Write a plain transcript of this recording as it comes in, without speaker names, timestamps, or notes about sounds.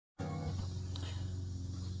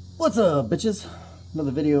What's up, bitches?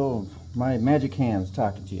 Another video of my magic hands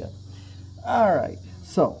talking to you. Alright,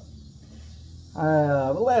 so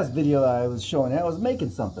the last video I was showing you, I was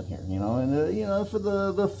making something here, and for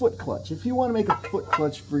the foot clutch. If you want to make a foot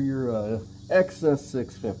clutch for your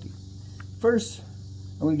XS650, first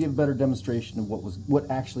I'm going to give a better demonstration of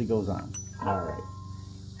what actually goes on. Alright,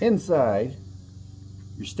 inside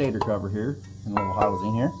your stator cover here, and little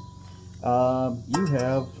housing here, you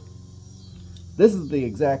have. This is the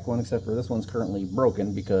exact one, except for this one's currently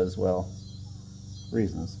broken because, well,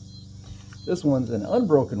 reasons. This one's an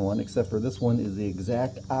unbroken one, except for this one is the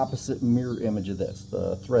exact opposite mirror image of this.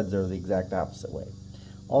 The threads are the exact opposite way.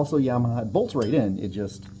 Also, Yamaha, it bolts right in, it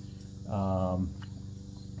just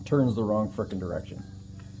turns the wrong frickin' direction.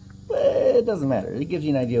 But it doesn't matter, it gives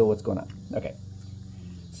you an idea of what's going on. Okay,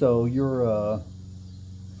 so your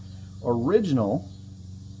original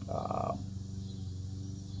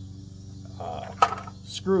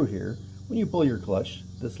screw here, when you pull your clutch,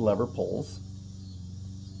 this lever pulls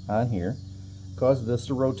on here, causes this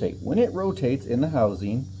to rotate. When it rotates in the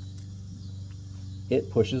housing,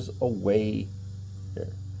 it pushes away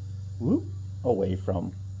here, whoop, away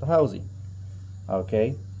from the housing.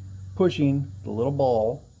 Okay, pushing the little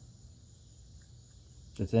ball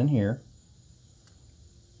that's in here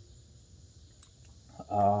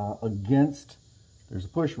against, there's a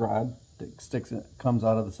push rod that comes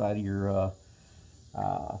out of the side of your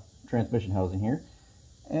transmission housing here,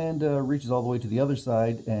 and reaches all the way to the other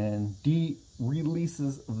side and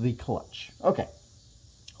releases the clutch. Okay,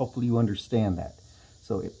 hopefully you understand that.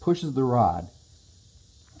 So it pushes the rod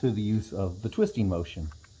through the use of the twisting motion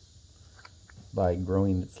by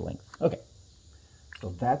growing its length. Okay,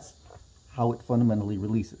 so that's how it fundamentally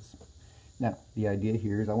releases. Now the idea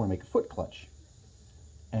here is I want to make a foot clutch,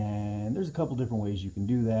 and there's a couple different ways you can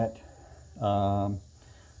do that.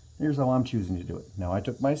 Here's how I'm choosing to do it. Now I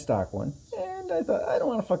took my stock one, and I thought, I don't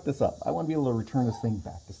want to fuck this up. I want to be able to return this thing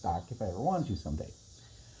back to stock if I ever want to someday.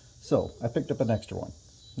 So I picked up an extra one.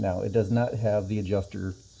 Now it does not have the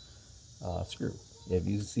adjuster screw. If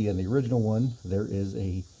you see in the original one, there is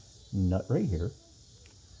a nut right here,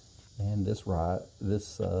 and this rod,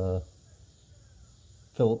 this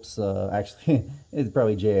Phillips, actually it's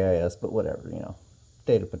probably JIS, but whatever,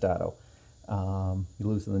 potato. You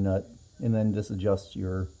loosen the nut, and then this adjusts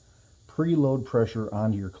your preload pressure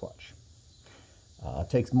onto your clutch.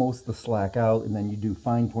 Takes most of the slack out, and then you do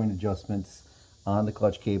fine point adjustments on the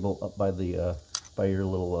clutch cable up by the by your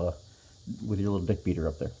little with your little dick beater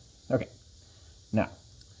up there. Okay, now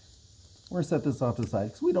we're gonna set this off to the side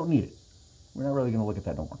because we don't need it. We're not really gonna look at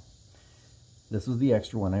that no more. This was the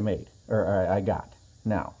extra one I made, or I got.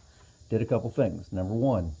 Now, did a couple things. Number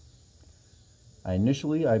one, I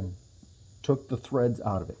took the threads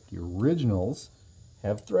out of it. The originals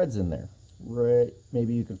have threads in there. Right,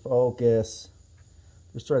 maybe you can focus.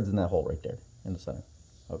 There's threads in that hole right there in the center.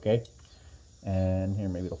 Okay, and here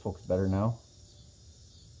maybe it'll focus better now.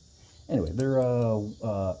 Anyway, they're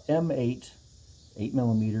M8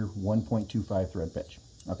 8mm 1.25 thread pitch.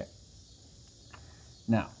 Okay,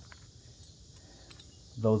 now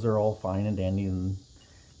those are all fine and dandy and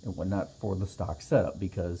whatnot for the stock setup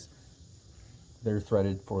because they're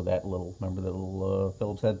threaded for that little, remember that little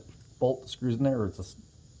Phillips head bolt that screws in there, or it's a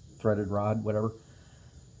threaded rod, whatever.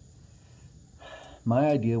 My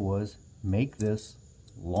idea was make this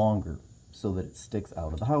longer so that it sticks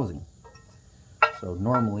out of the housing. So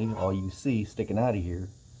normally all you see sticking out of here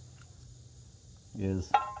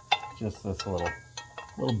is just this little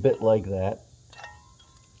bit like that,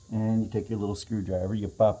 and you take your little screwdriver, you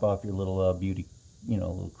pop off your little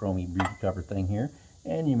little chromy beauty cover thing here,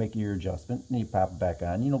 and you make your adjustment, and you pop it back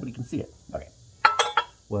on. Nobody can see it. Okay.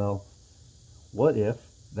 Well, what if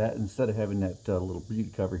that, instead of having that little beauty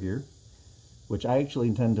cover here, which I actually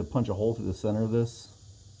intend to punch a hole through the center of this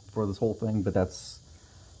for this whole thing, but that's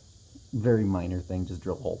a very minor thing, just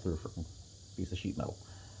drill a hole through a piece of sheet metal.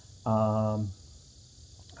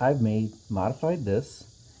 I've modified this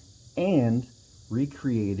and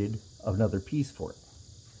recreated another piece for it.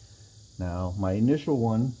 Now, my initial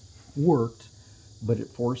one worked, but it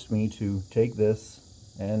forced me to take this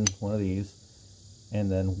and one of these and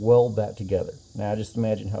then weld that together. Now just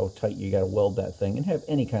imagine how tight you gotta weld that thing and have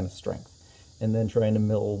any kind of strength, and then trying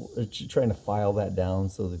to file that down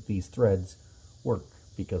so that these threads work.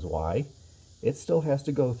 Because why? It still has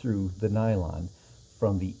to go through the nylon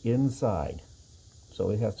from the inside, so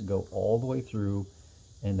it has to go all the way through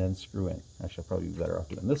and then screw in. Actually, I'll probably be better off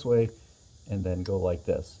doing this way and then go like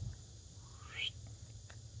this.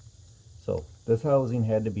 So this housing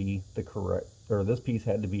had to be the correct, or this piece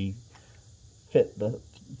had to be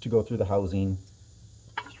to go through the housing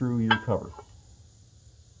through your cover.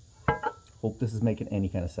 Hope this is making any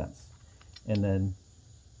kind of sense. And then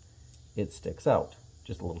it sticks out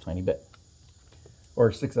just a little tiny bit,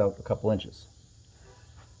 or sticks out a couple inches.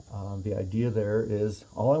 The idea there is,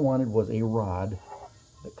 all I wanted was a rod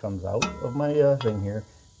that comes out of my thing here,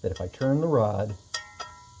 that if I turn the rod,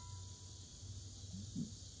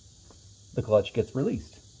 the clutch gets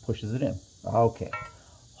released, pushes it in. Okay,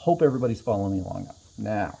 hope everybody's following me along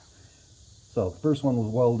now. So first one was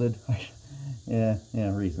welded. yeah,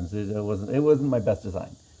 reasons. It wasn't my best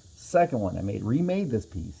design. Second one, I remade this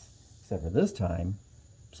piece, except for this time.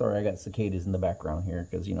 Sorry, I got cicadas in the background here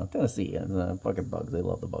because, you know, Tennessee and fucking bugs. They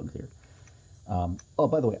love the bugs here. Oh,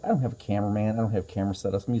 by the way, I don't have a cameraman. I don't have camera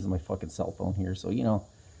setups. I'm using my fucking cell phone here. So, you know,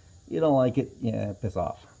 you don't like it, yeah, piss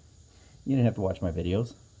off. You didn't have to watch my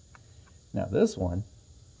videos. Now this one,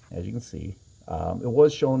 as you can see, it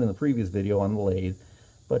was shown in the previous video on the lathe,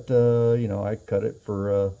 but, you know, I cut it for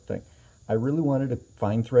a thing. I really wanted a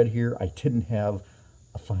fine thread here. I didn't have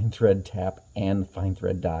a fine thread tap and fine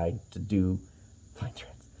thread die to do fine threads.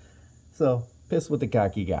 So, piss with the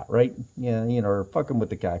cock you got, right? Yeah, you know, or fuck them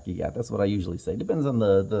with the cock you got. That's what I usually say. Depends on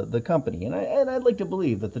the company. And I'd like to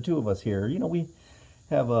believe that the two of us here, you know, we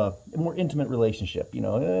have a more intimate relationship. You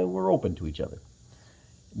know, we're open to each other.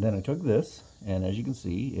 And then I took this, and as you can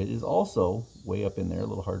see, it is also way up in there, a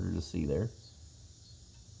little harder to see there.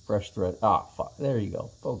 Fresh thread. Ah, fuck. There you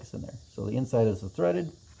go. Focus in there. So the inside is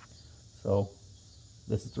threaded. So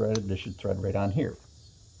this is threaded. This should thread right on here.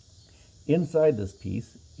 Inside this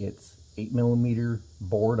piece, it's 8mm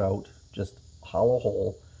bored out, just hollow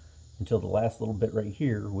hole until the last little bit right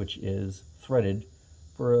here, which is threaded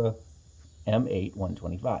for a M8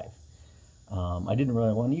 125. I didn't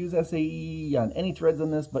really want to use SAE on any threads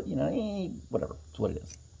on this, but you know, whatever, it's what it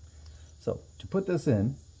is. So to put this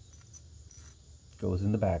in, goes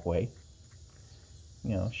in the back way,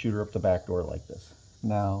 you know, shoot her up the back door like this.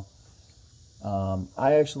 Now,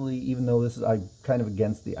 I actually, even though this is, I'm kind of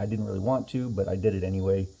against I didn't really want to, but I did it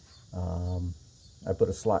anyway. I put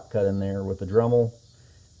a slot cut in there with a Dremel,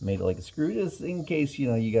 made it like a screw, just in case, you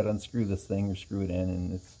know, you got to unscrew this thing or screw it in,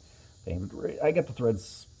 and it's, I got the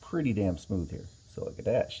threads pretty damn smooth here. So look at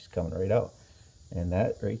that, she's coming right out. And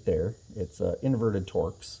that right there, it's inverted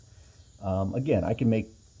Torx. Again, I can make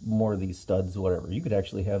more of these studs, whatever. You could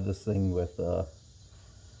actually have this thing with a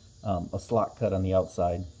slot cut on the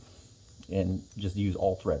outside and just use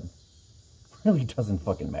all thread. Really doesn't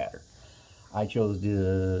fucking matter. I chose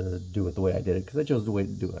to do it the way I did it because I chose the way to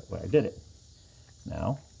do it the way I did it.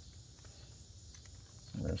 Now,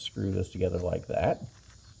 I'm going to screw this together like that.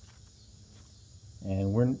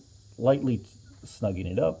 And we're lightly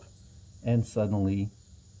snugging it up, and suddenly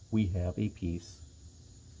we have a piece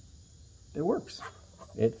that works.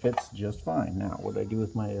 It fits just fine. Now, what do I do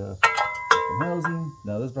with my housing?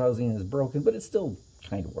 Now, this housing is broken, but it still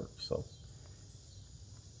kind of works. So,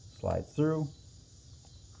 slide through,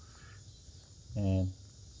 and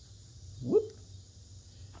whoop,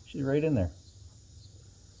 she's right in there.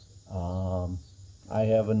 I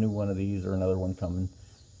have a new one of these or another one coming.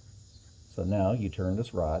 So now you turn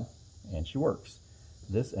this rod and she works.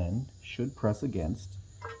 This end should press against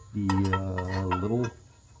the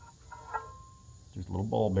there's a little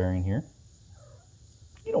ball bearing here.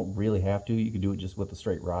 You don't really have to. You could do it just with a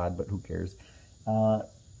straight rod, but who cares?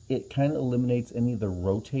 It kind of eliminates any of the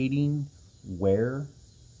rotating wear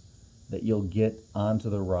that you'll get onto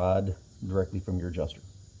the rod directly from your adjuster.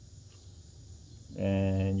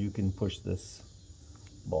 And you can push this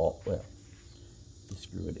ball, well, you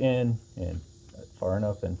screw it in and far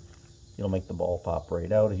enough and it'll make the ball pop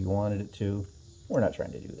right out if you wanted it to. We're not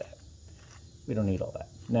trying to do that. We don't need all that.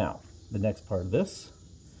 Now, the next part of this,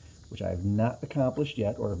 which I have not accomplished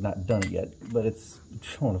yet or have not done it yet, but it's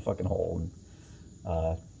showing a fucking hole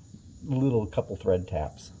and little couple thread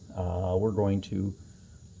taps. We're going to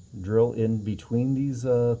drill in between these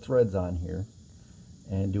threads on here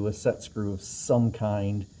and do a set screw of some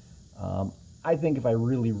kind. I think if I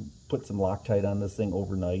really put some Loctite on this thing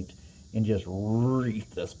overnight and just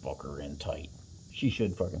reef this fucker in tight, she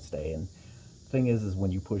should fucking stay. And the thing is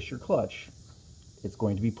when you push your clutch, it's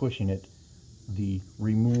going to be pushing it the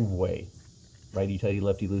remove way, righty-tighty,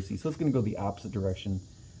 lefty-loosey. So it's going to go the opposite direction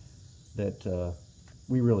that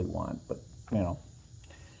we really want. But, you know,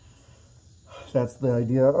 that's the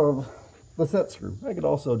idea of the set screw. I could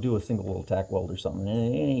also do a single little tack weld or something,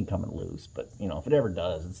 and it ain't coming loose. But, you know, if it ever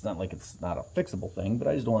does, it's not like it's not a fixable thing, but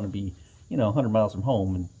I just don't want to be, you know, 100 miles from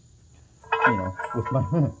home and, you know, with my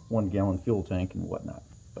 1 gallon fuel tank and whatnot.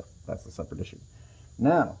 But that's a separate issue.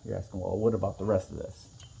 Now, you're asking, well, what about the rest of this?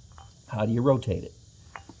 How do you rotate it?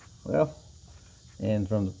 Well, and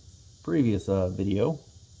from the previous video,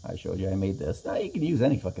 I showed you I made this. Now, you can use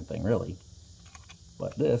any fucking thing, really.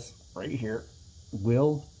 But this right here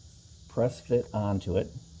will press fit onto it.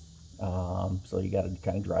 So you got to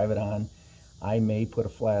kind of drive it on. I may put a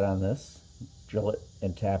flat on this, drill it,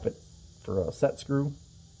 and tap it for a set screw.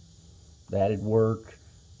 That'd work.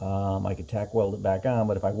 I could tack weld it back on,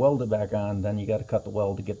 but if I weld it back on, then you got to cut the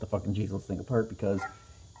weld to get the fucking Jesus thing apart, because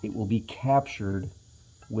it will be captured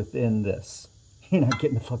within this. You're not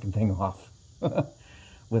getting the fucking thing off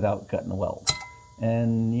without cutting the weld.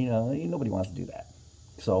 And, you know, nobody wants to do that.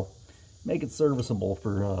 So make it serviceable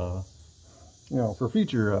for, you know, for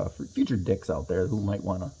future dicks out there who might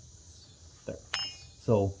want to. There.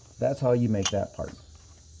 So that's how you make that part.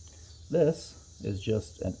 This is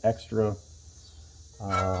just an extra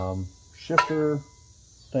shifter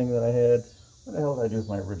thing that I had. What the hell did I do with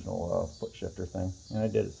my original foot shifter thing? And I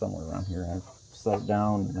did it somewhere around here. I set it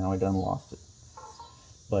down and now I done lost it.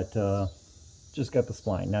 But just got the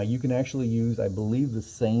spline. Now you can actually use, I believe, the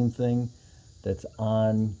same thing that's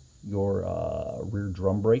on your rear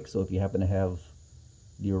drum brake. So if you happen to have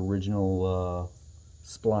the original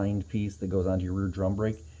splined piece that goes onto your rear drum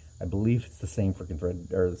brake, I believe it's the same freaking thread,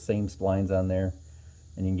 or the same splines on there.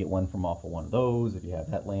 And you can get one from off of one of those if you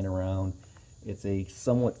have that laying around. It's a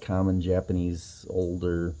somewhat common Japanese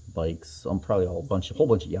older bikes. Probably a whole bunch of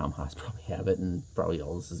Yamahas probably have it, and probably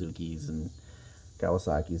all the Suzukis and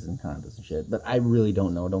Kawasaki's and Hondas and shit. But I really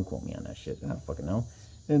don't know. Don't quote me on that shit. I don't fucking know.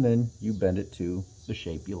 And then you bend it to the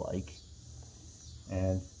shape you like.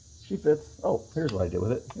 And she fits. Oh, here's what I did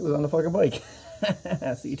with it. It was on the fucking bike.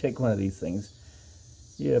 So you take one of these things.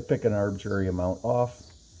 You pick an arbitrary amount off.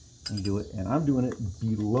 And you do it. And I'm doing it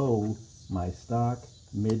below my stock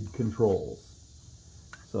mid controls.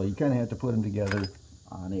 So you kind of have to put them together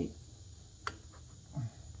on a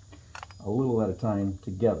little at a time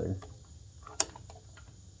together.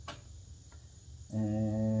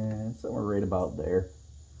 And somewhere right about there.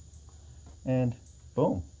 And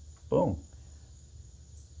boom, boom.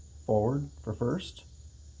 Forward for first,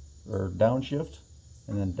 or downshift,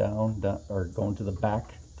 and then down, or going to the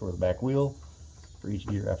back, toward the back wheel for each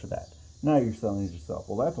gear after that. Now you're selling it yourself.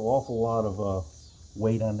 Well, that's an awful lot of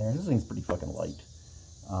weight on there. This thing's pretty fucking light.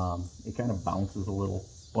 It kind of bounces a little,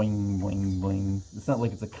 boing, boing, boing. It's not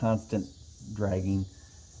like it's a constant dragging.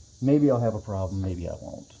 Maybe I'll have a problem, maybe I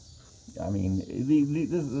won't. I mean,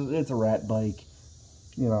 it's a rat bike.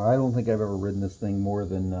 You know, I don't think I've ever ridden this thing more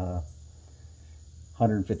than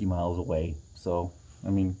 150 miles away. So, I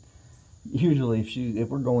mean, usually if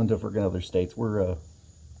we're going to freaking other states, we're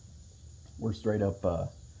straight up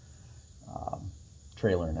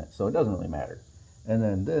trailering it. So it doesn't really matter. And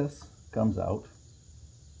then this comes out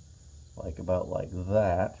about like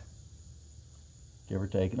that, give or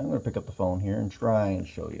take. And I'm going to pick up the phone here and try and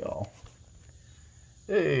show y'all.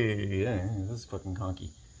 Hey, this is fucking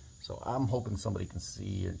conky. So I'm hoping somebody can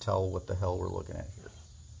see and tell what the hell we're looking at here.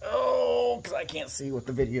 Oh, because I can't see what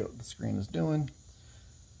the screen is doing.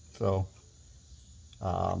 So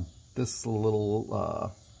this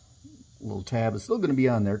little tab is still going to be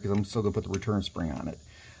on there because I'm still going to put the return spring on it.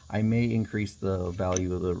 I may increase the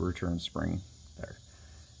value of the return spring there.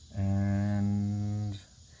 And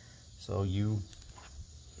so you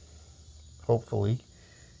hopefully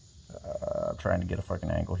trying to get a fucking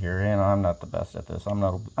angle here, and I'm not the best at this. I'm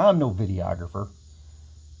no videographer.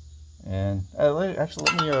 And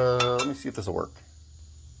actually, let me see if this will work.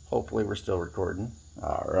 Hopefully we're still recording.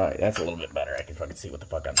 All right, that's a little bit better. I can fucking see what the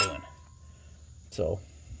fuck I'm doing. So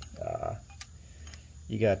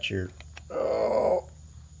you got your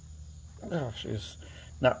she's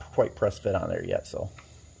not quite press fit on there yet. So,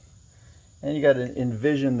 and you got to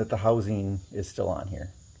envision that the housing is still on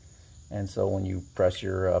here. And so when you press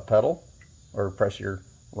your pedal, or press your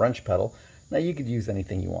wrench pedal, now you could use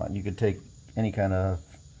anything you want. You could take any kind of,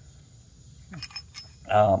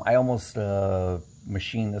 I almost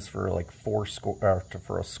machined this for like for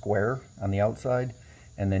a square on the outside,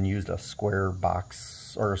 and then used a square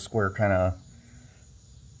box, or a square kind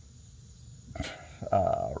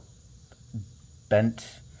of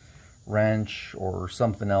bent wrench or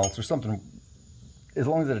something else, or something, as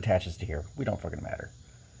long as it attaches to here. We don't fucking matter.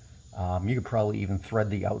 You could probably even thread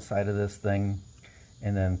the outside of this thing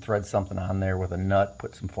and then thread something on there with a nut,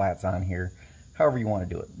 put some flats on here, however you want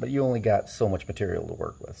to do it. But you only got so much material to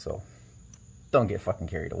work with, so don't get fucking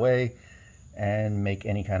carried away and make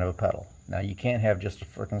any kind of a pedal. Now you can't have just a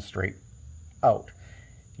freaking straight out.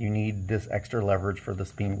 You need this extra leverage for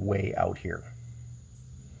this being way out here.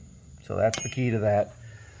 So that's the key to that.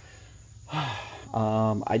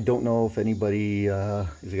 I don't know if anybody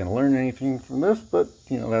is going to learn anything from this, but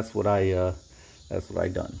you know, that's what I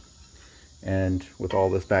done. And with all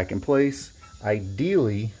this back in place,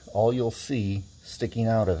 ideally all you'll see sticking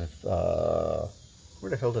out of Where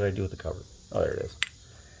the hell did I do with the cover? Oh, there it is.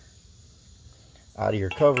 Out of your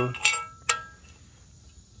cover.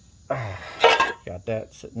 Got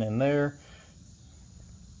that sitting in there.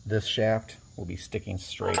 This shaft will be sticking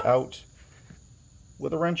straight out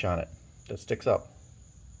with a wrench on it that sticks up.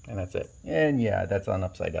 And that's it. And yeah, that's on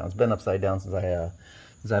upside down. It's been upside down since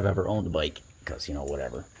I've ever owned a bike, because, you know,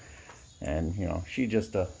 whatever. And, you know, she's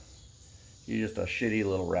just a shitty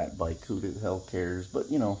little rat bike. Who the hell cares? But,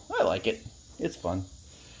 you know, I like it. It's fun.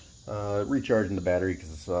 Recharging the battery because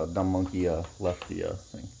this dumb monkey left the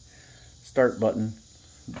thing. Start button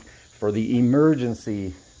for the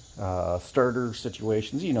emergency starter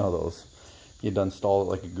situations. You know those. You done stall it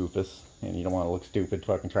like a goofus, and you don't want to look stupid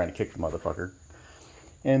fucking trying to kick the motherfucker.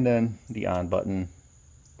 And then the on button,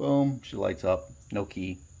 boom, she lights up, no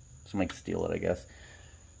key. Somebody can steal it, I guess.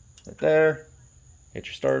 Right there, hit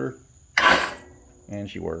your starter, and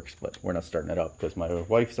she works, but we're not starting it up because my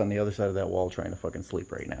wife's on the other side of that wall trying to fucking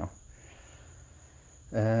sleep right now.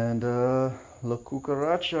 And, la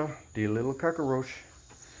cucaracha, the little cockroach,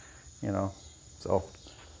 you know, so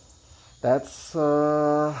that's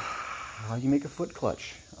how you make a foot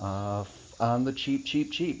clutch on the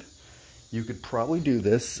cheap. You could probably do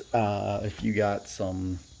this if you got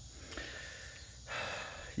some,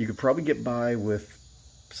 you could probably get by with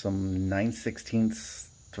some 9/16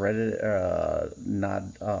 threaded, not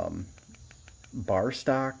bar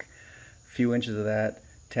stock, a few inches of that,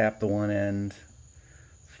 tap the one end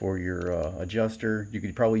for your adjuster. You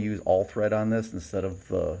could probably use all thread on this instead of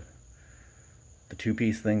the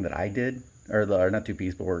two-piece thing that I did, or not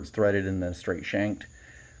two-piece, but where it's threaded and then straight shanked.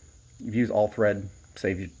 If you use all thread,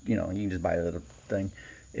 save you know, you can just buy the other thing.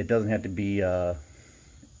 It doesn't have to be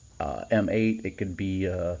M8. It could be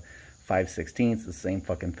 5/16. The same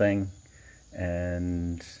fucking thing,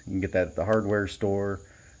 and you can get that at the hardware store.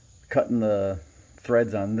 Cutting the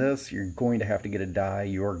threads on this, you're going to have to get a die.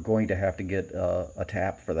 You're going to have to get a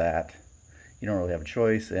tap for that. You don't really have a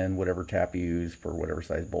choice, and whatever tap you use for whatever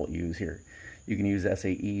size bolt you use here. You can use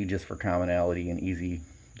SAE just for commonality and easy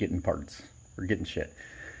getting parts or getting shit.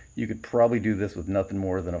 You could probably do this with nothing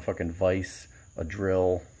more than a fucking vise, a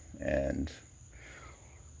drill, and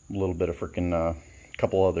a little bit of freaking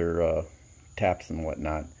couple other taps and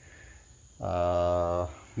whatnot.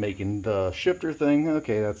 Making the shifter thing,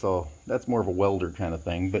 okay, that's more of a welder kind of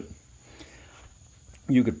thing, but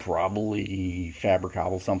you could probably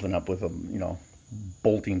fabricable something up with you know,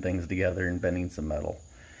 bolting things together and bending some metal.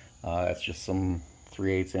 That's just some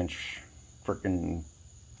 3/8 inch freaking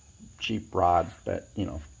cheap rod that, you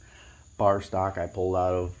know, bar stock I pulled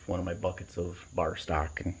out of one of my buckets of bar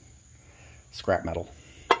stock and scrap metal.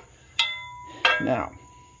 Now,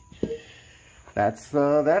 that's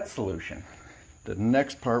that solution. The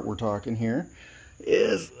next part we're talking here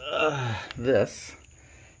is this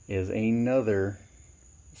is another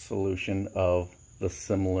solution of the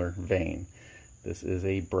similar vein. This is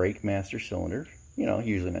a brake master cylinder. You know,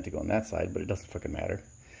 usually meant to go on that side, but it doesn't fucking matter.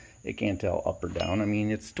 It can't tell up or down. I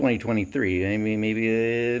mean, it's 2023. I mean, maybe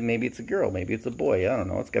it's a girl, maybe it's a boy. I don't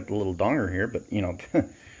know. It's got the little donger here, but you know,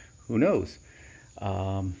 who knows?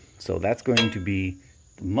 So that's going to be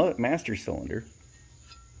the master cylinder,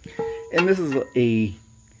 and this is a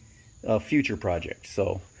future project.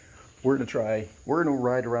 So we're gonna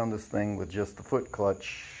ride around this thing with just the foot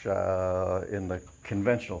clutch in the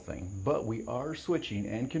conventional thing, but we are switching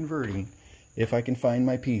and converting. If I can find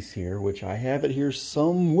my piece here, which I have it here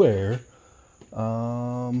somewhere,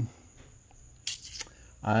 I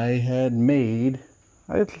had made,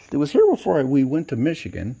 it was here before we went to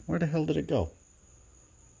Michigan. Where the hell did it go?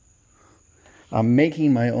 I'm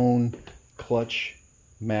making my own clutch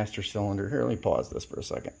master cylinder. Here, let me pause this for a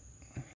second.